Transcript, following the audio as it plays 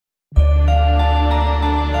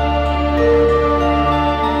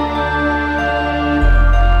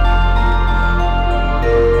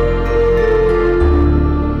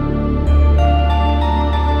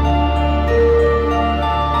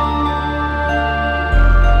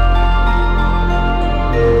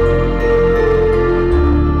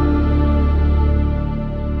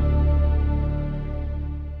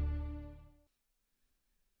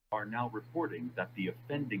reporting that the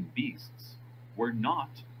offending beasts were not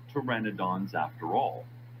pteranodons after all,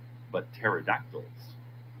 but pterodactyls.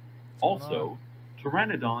 What's going on? Also,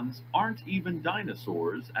 pteranodons aren't even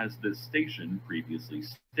dinosaurs, as this station previously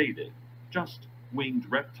stated, just winged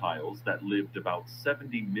reptiles that lived about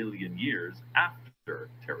 70 million years after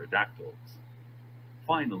pterodactyls.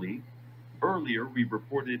 Finally, earlier we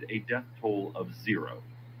reported a death toll of 0,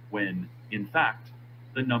 when, in fact,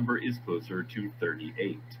 the number is closer to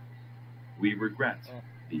 38. We regret Oh,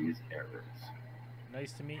 these errors.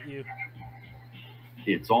 nice to meet you.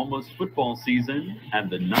 It's almost football season, and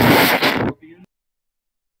the Nike Scorpions.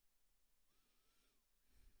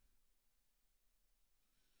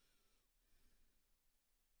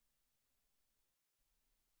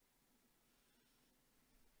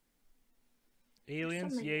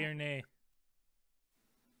 Aliens, Something yay like or nay?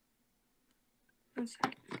 that.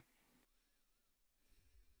 Sorry.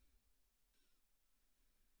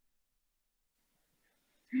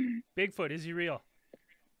 Bigfoot, is he real?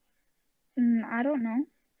 I don't know.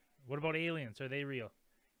 What about aliens? Are they real?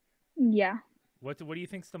 Yeah. What do you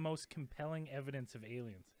think's the most compelling evidence of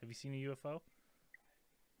aliens? Have you seen a UFO?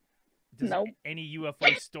 Does Nope. any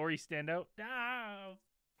UFO story stand out? Ah!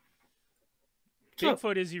 So,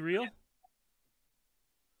 Bigfoot, is he real?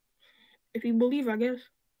 if you believe, I guess,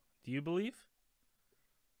 Do you believe?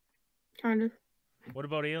 kind of. What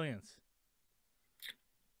about aliens?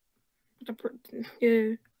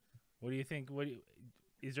 Yeah. What do you think?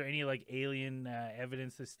 Is there any like alien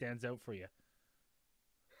evidence that stands out for you?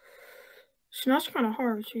 So that's kind of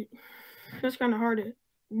hard. That's kind of hard to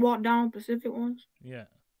walk down specific ones. Yeah.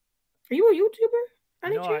 Are you a YouTuber?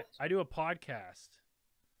 Any No, chance? I do a podcast.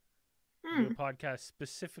 I do Hmm. a podcast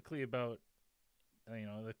specifically about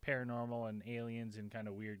the paranormal and aliens and kind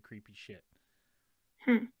of weird, creepy shit.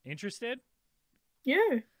 Hmm. Interested?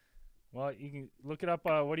 Yeah. Well, you can look it up.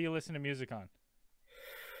 What do you listen to music on?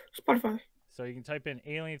 Spotify. So you can type in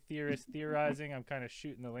Alien Theorist Theorizing. I'm kind of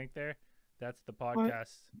shooting the link there. That's the Alright.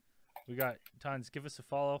 podcast. We got tons. Give us a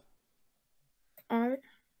follow. All right.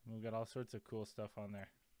 We got all sorts of cool stuff on there.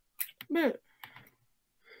 Bet.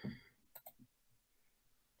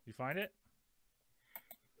 You find it?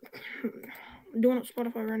 I'm doing it on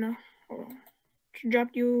Spotify right now. Hold on. Should drop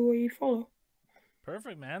you a follow.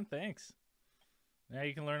 Perfect, man. Thanks. Now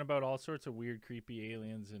you can learn about all sorts of weird, creepy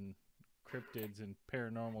aliens and cryptids and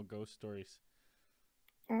paranormal ghost stories.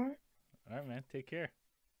 All right. All right, man. Take care.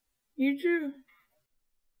 You too.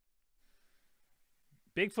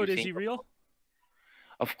 Bigfoot, You is see- he real?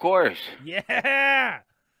 Of course. Yeah.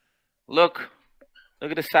 Look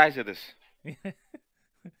at the size of this.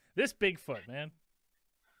 This Bigfoot, man.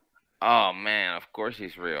 Oh man, of course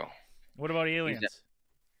he's real. What about aliens?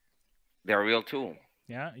 They're real too.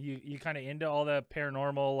 Yeah, you kind of into all the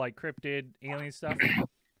paranormal, like cryptid, alien stuff?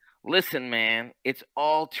 Listen, man, it's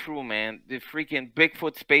all true, man. The freaking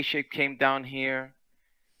Bigfoot spaceship came down here.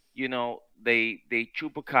 You know, they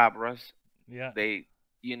chupacabras. Yeah. They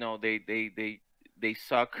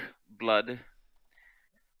suck blood.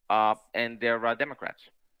 And they're Democrats.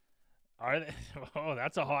 Are they? Oh,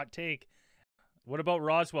 that's a hot take. What about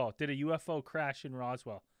Roswell? Did a UFO crash in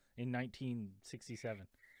Roswell in 1967?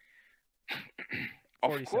 Of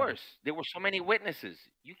 47. course, there were so many witnesses.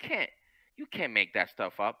 You can't make that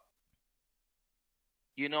stuff up.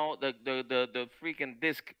 You know, the freaking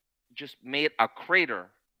disc just made a crater.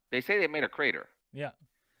 They say they made a crater. Yeah.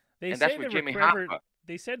 They And say that's where they Jimmy recovered. Hoffa-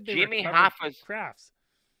 They said they Jimmy recovered Hoffa's- crafts.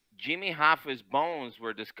 Jimmy Hoffa's bones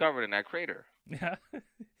were discovered in that crater. Yeah.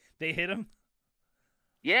 They hit him.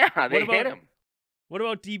 Yeah, they What about- hit him. What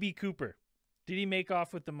about DB Cooper? Did he make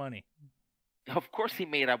off with the money? Of course he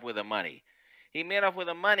made up with the money. He made up with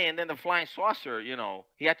the money, and then the flying saucer,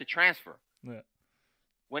 he had to transfer. Yeah.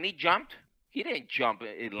 When he jumped, he didn't jump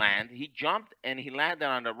and land. He jumped, and he landed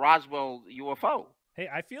on the Roswell UFO. Hey,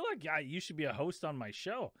 I feel like you should be a host on my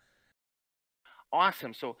show.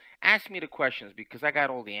 Awesome. So ask me the questions because I got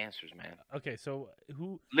all the answers, man. Okay, so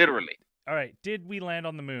who? Literally. All right, did we land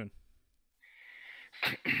on the moon?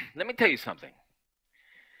 Let me tell you something.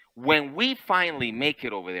 When we finally make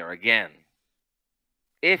it over there again,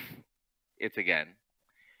 if it's again,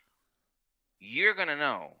 you're going to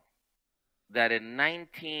know that in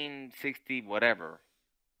 1960 whatever,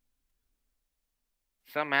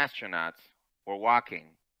 some astronauts were walking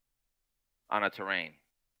on a terrain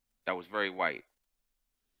that was very white.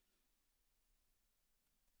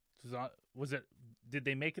 Was it? Did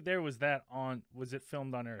they make it there? Was it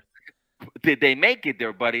filmed on Earth? Did they make it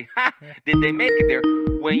there, buddy? Ha! Did they make it there?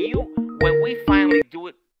 When we finally do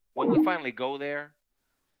it, when we finally go there,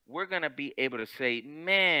 we're gonna be able to say,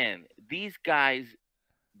 man, these guys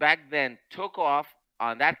back then took off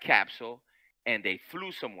on that capsule and they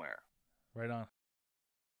flew somewhere. Right on.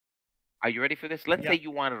 Are you ready for this? Let's Yeah. say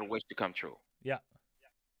you wanted a wish to come true. Yeah.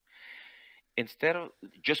 Instead of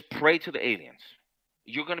just pray to the aliens,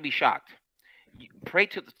 you're going to be shocked. Pray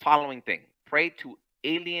to the following thing. Pray to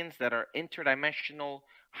aliens that are interdimensional,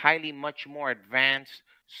 highly much more advanced,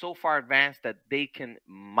 so far advanced that they can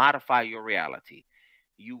modify your reality.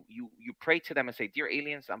 You pray to them and say, "Dear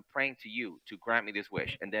aliens, I'm praying to you to grant me this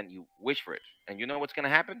wish." And then you wish for it. And you know what's going to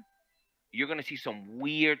happen? You're going to see some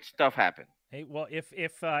weird stuff happen. Hey, well, if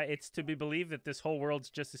it's to be believed that this whole world's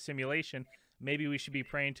just a simulation, maybe we should be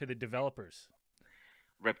praying to the developers.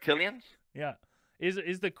 Reptilians? Yeah.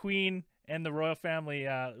 Is the queen and the royal family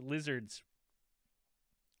lizards?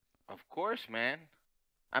 Of course, man.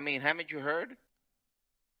 I mean, haven't you heard?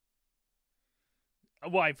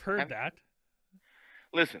 Well, I've heard that.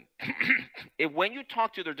 Listen, when you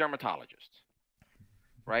talk to the dermatologists,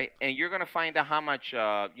 right, and you're going to find out how much,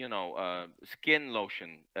 skin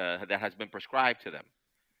lotion that has been prescribed to them.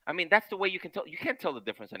 I mean, that's the way you can tell. You can't tell the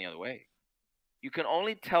difference any other way. You can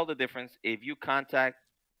only tell the difference if you contact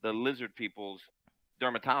the lizard people's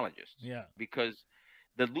dermatologists. Yeah. Because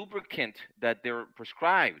the lubricant that they're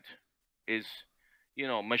prescribed is,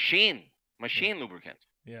 machine lubricant.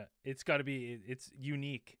 Yeah. It's got to be. It's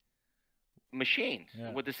unique. Machines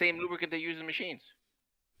with the same lubricant they use in machines.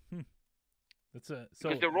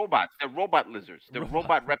 Because they're robots. They're robot lizards. They're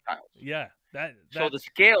robot reptiles. Yeah. So the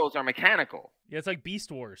scales are mechanical. Yeah, it's like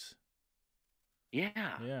Beast Wars.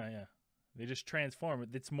 Yeah. Yeah. They just transform.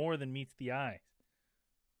 It's more than meets the eye.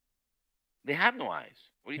 They have no eyes.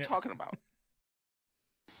 What are you talking about?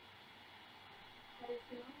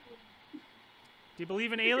 Do you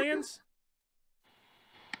believe in aliens?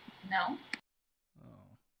 No.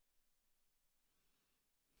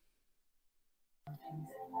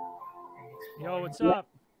 Yo, what's up?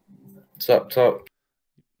 What's up?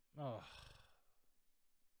 Oh.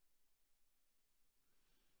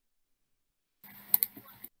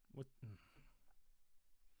 What?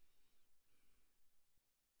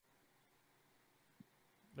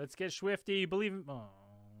 Let's get swifty. You believe in... Oh.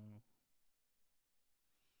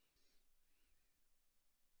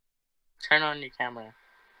 Turn on your camera.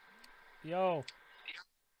 Yo.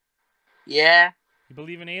 Yeah. You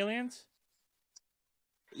believe in aliens?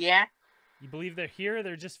 Yeah. You believe they're here or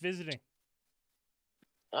they're just visiting?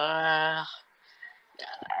 They're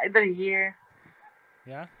here.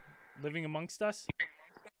 Yeah? Living amongst us?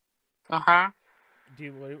 Uh-huh.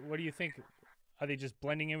 What do you think? Are they just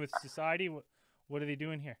blending in with society? What are they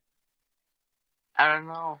doing here? I don't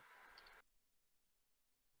know.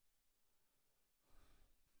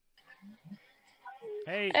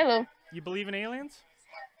 Hey. Hello. You believe in aliens?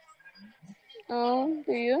 Oh,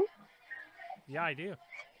 do you? Yeah, I do.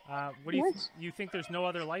 What do you think there's no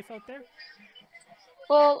other life out there?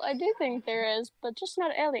 Well, I do think there is, but just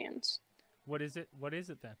not aliens. What is it? What is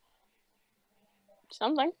it then?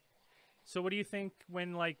 Something. So what do you think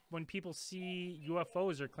when people see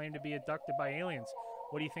UFOs or claim to be abducted by aliens?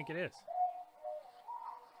 What do you think it is?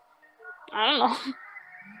 I don't know.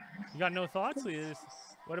 You got no thoughts?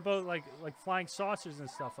 What about like flying saucers and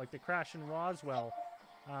stuff, like the crash in Roswell,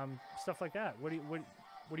 stuff like that? What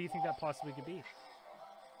do you think that possibly could be?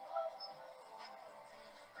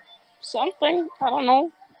 Something. I don't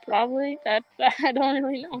know. Probably. That I don't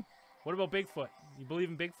really know. What about Bigfoot? You believe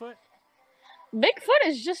in Bigfoot? Bigfoot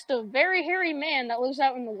is just a very hairy man that lives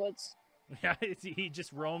out in the woods. Yeah, he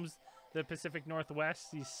just roams the Pacific Northwest.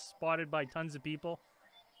 He's spotted by tons of people.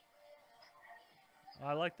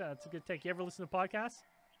 I like that. It's a good take. You ever listen to podcasts?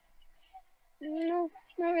 No,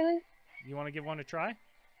 not really. You want to give one a try?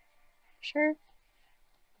 Sure.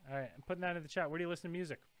 All right, I'm putting that in the chat. Where do you listen to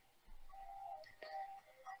music?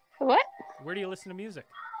 What? Where do you listen to music?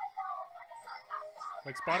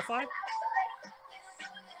 Like Spotify?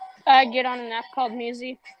 I get on an app called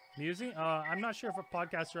Musi. Musi? I'm not sure if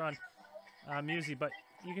podcasts are on Musi, but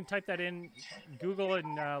you can type that in Google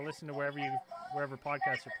and listen to wherever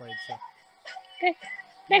podcasts are played. So. Okay,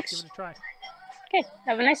 thanks. Give it a try. Okay,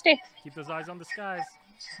 have a nice day. Keep those eyes on the skies.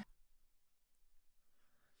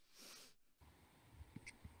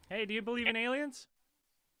 Hey, do you believe in aliens?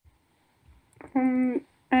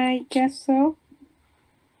 I guess so.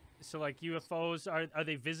 So, like UFOs, are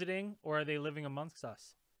they visiting or are they living amongst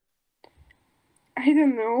us? I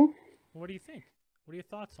don't know. What do you think? What are your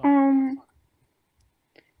thoughts on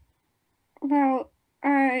it? Well,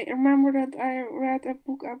 I remember that I read a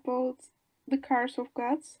book about the cars of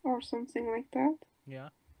gods or something like that. Yeah.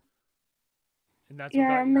 And that's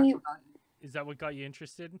is that what got you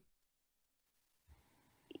interested?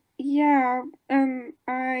 Yeah, and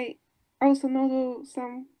I also know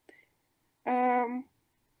some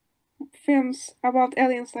films about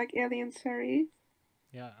aliens, like Alien series.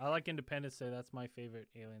 Yeah, I like Independence Day. That's my favorite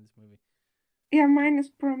aliens movie. Yeah, mine is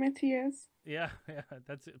Prometheus. Yeah,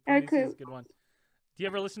 that's it. I Prometheus is a could- good one. Do you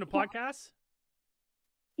ever listen to podcasts?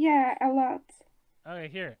 Yeah, a lot. Okay,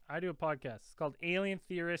 here. I do a podcast. It's called Alien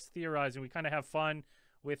Theorists Theorizing. We kind of have fun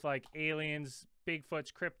with like aliens,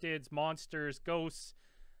 Bigfoots, cryptids, monsters, ghosts.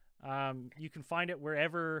 You can find it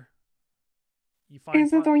wherever you find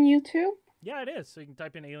Is it on YouTube? Yeah, it is. So you can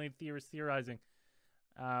type in Alien Theorists Theorizing.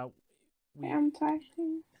 I'm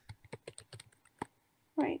typing.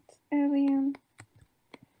 Wait, alien.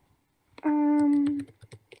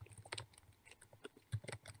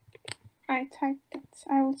 I typed it.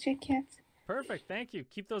 I will check it. Perfect. Thank you.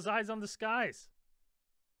 Keep those eyes on the skies.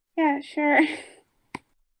 Yeah, sure.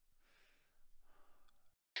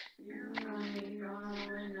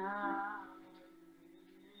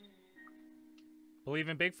 Believe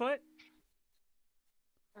in Bigfoot?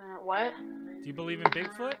 What? Do you believe in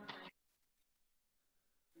Bigfoot?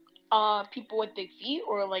 People with big feet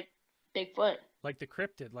or like Bigfoot? Like the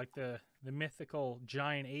cryptid, like the mythical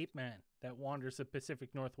giant ape man that wanders the Pacific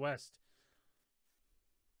Northwest.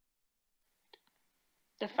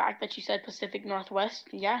 The fact that you said Pacific Northwest,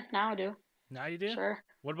 yeah, now I do. Now you do? Sure.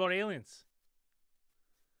 What about aliens?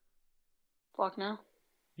 Fuck no.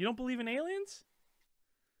 You don't believe in aliens?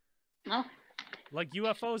 No. Like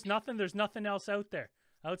UFOs, nothing? There's nothing else out there.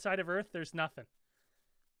 Outside of Earth, there's nothing.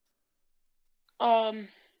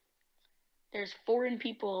 There's foreign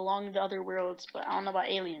people along the other worlds, but I don't know about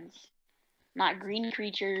aliens. Not green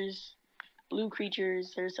creatures, blue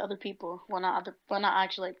creatures. There's other people. Well, not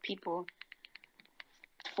actually like people.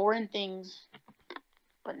 Foreign things,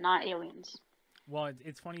 but not aliens. Well,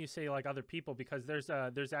 it's funny you say like other people because there's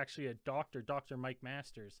actually a doctor, Dr. Mike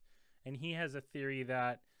Masters, and he has a theory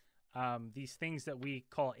that these things that we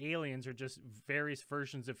call aliens are just various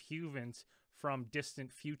versions of humans from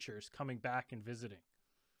distant futures coming back and visiting.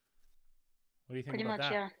 What do you think Pretty about much,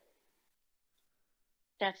 that? yeah.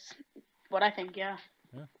 That's what I think, yeah.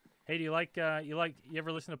 Yeah. Hey, do you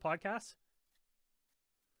ever listen to podcasts?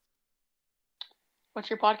 What's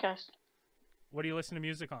your podcast? What do you listen to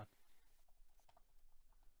music on?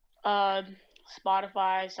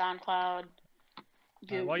 Spotify, SoundCloud,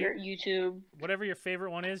 YouTube. Whatever your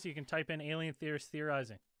favorite one is, you can type in Alien Theorists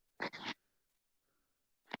Theorizing.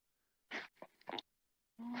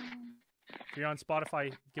 If you're on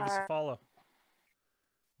Spotify, give us a follow.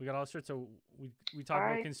 We got all sorts of we talk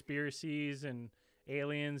about conspiracies and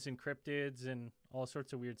aliens and cryptids and all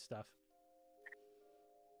sorts of weird stuff.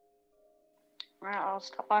 Alright, I'll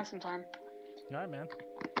stop by sometime. All right, man.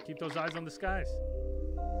 Keep those eyes on the skies.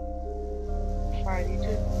 Alright, you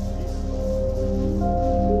too.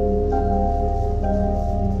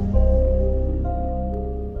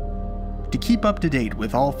 To keep up to date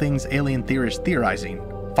with all things Alien Theorist Theorizing,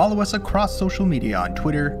 follow us across social media on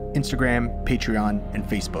Twitter, Instagram, Patreon, and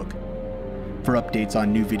Facebook. For updates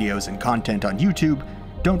on new videos and content on YouTube,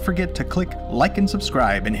 don't forget to click like and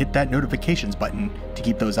subscribe and hit that notifications button to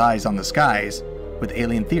keep those eyes on the skies with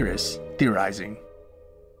Alien Theorists Theorizing.